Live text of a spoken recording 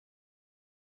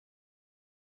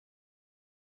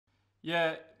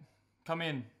Yeah, come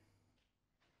in.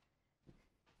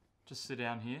 Just sit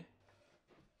down here.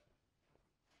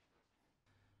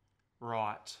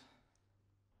 Right.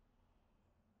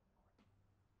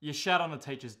 You shat on the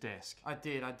teacher's desk. I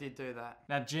did do that.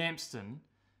 Now, Jamston,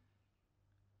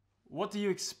 what do you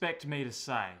expect me to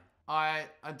say? I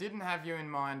didn't have you in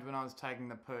mind when I was taking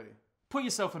the poo. Put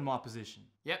yourself in my position.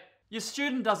 Yep. Your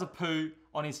student does a poo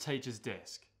on his teacher's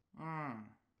desk.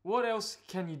 What else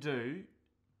can you do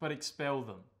but expel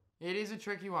them? It is a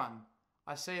tricky one.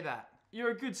 I see that.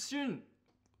 You're a good student,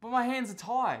 but my hands are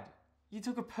tied. You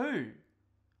took a poo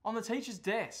on the teacher's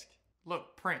desk.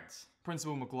 Look,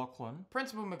 Principal McLaughlin.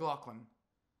 Principal McLaughlin.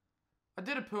 I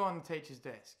did a poo on the teacher's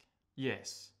desk.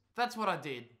 Yes. That's what I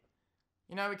did.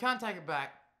 You know, we can't take it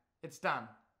back. It's done.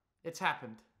 It's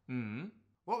happened.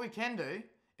 What we can do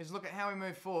is look at how we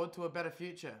move forward to a better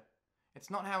future. It's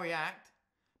not how we act,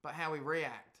 but how we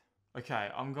react. Okay,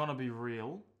 I'm gonna be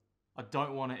real. I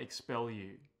don't want to expel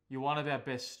you. You're one of our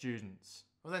best students.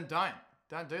 Well then don't.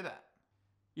 Don't do that.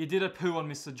 You did a poo on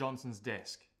Mr. Johnson's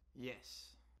desk. Yes.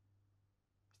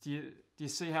 Do you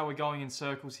see how we're going in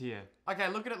circles here? Okay,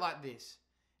 look at it like this.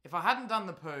 If I hadn't done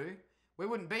the poo, we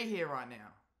wouldn't be here right now.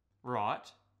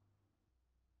 Right.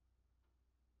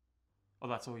 Oh,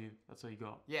 that's all you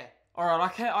got? Yeah.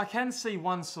 Alright, I can see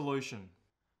one solution.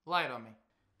 Lay it on me.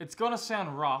 It's gonna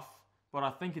sound rough, but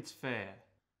I think it's fair.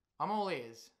 I'm all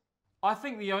ears. I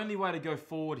think the only way to go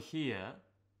forward here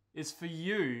is for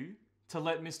you to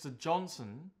let Mr.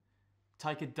 Johnson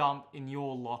take a dump in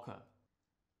your locker.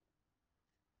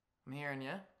 I'm hearing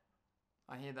you.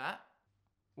 I hear that.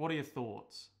 What are your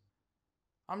thoughts?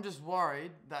 I'm just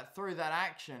worried that through that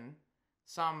action,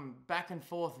 some back and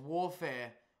forth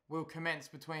warfare will commence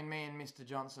between me and Mr.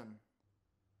 Johnson.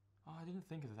 Oh, I didn't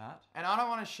think of that. And I don't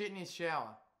want to shit in his shower.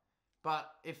 But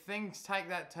if things take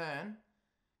that turn,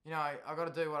 you know, I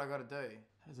got to do what I got to do.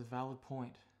 That is a valid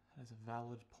point. That is a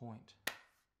valid point.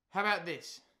 How about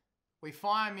this? We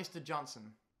fire Mr.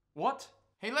 Johnson. What?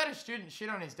 He let a student shit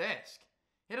on his desk.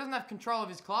 He doesn't have control of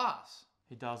his class.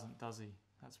 He doesn't, does he?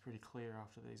 That's pretty clear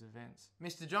after these events.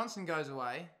 Mr. Johnson goes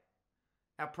away.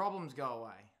 Our problems go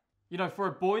away. You know, for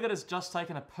a boy that has just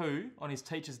taken a poo on his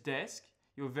teacher's desk,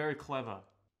 you were very clever.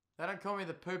 They don't call me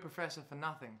the poo professor for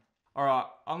nothing. Alright,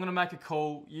 I'm going to make a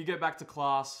call. You get back to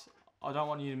class. I don't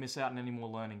want you to miss out on any more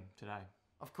learning today.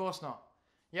 Of course not.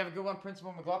 You have a good one,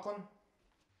 Principal McLaughlin?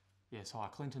 Yes, hi,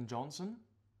 Clinton Johnson.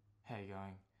 How you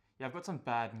going? Yeah, I've got some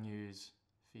bad news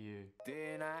for you.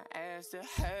 Then I asked to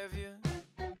have you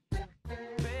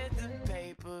read the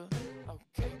paper.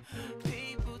 Okay,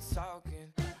 people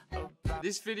talking about.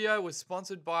 This video was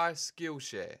sponsored by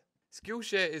Skillshare.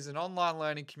 Skillshare is an online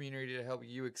learning community to help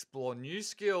you explore new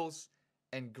skills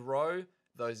and grow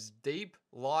those deep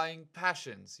lying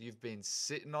passions you've been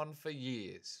sitting on for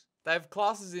years. They have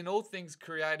classes in all things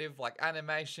creative like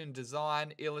animation,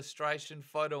 design, illustration,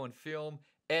 photo and film,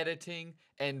 editing,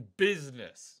 and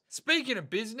business. Speaking of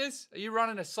business, are you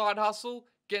running a side hustle,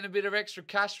 getting a bit of extra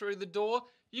cash through the door?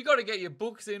 You got to get your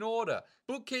books in order.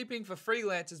 Bookkeeping for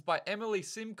Freelancers by Emily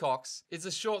Simcox is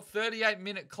a short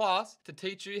 38-minute class to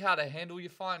teach you how to handle your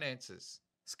finances.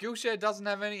 Skillshare doesn't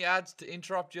have any ads to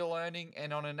interrupt your learning,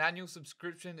 and on an annual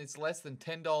subscription, it's less than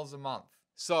 $10 a month.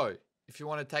 So, if you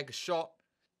want to take a shot,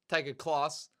 take a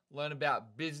class, learn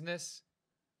about business,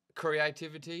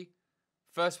 creativity,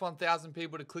 first 1,000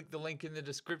 people to click the link in the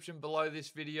description below this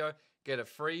video get a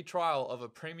free trial of a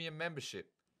premium membership.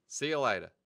 See you later.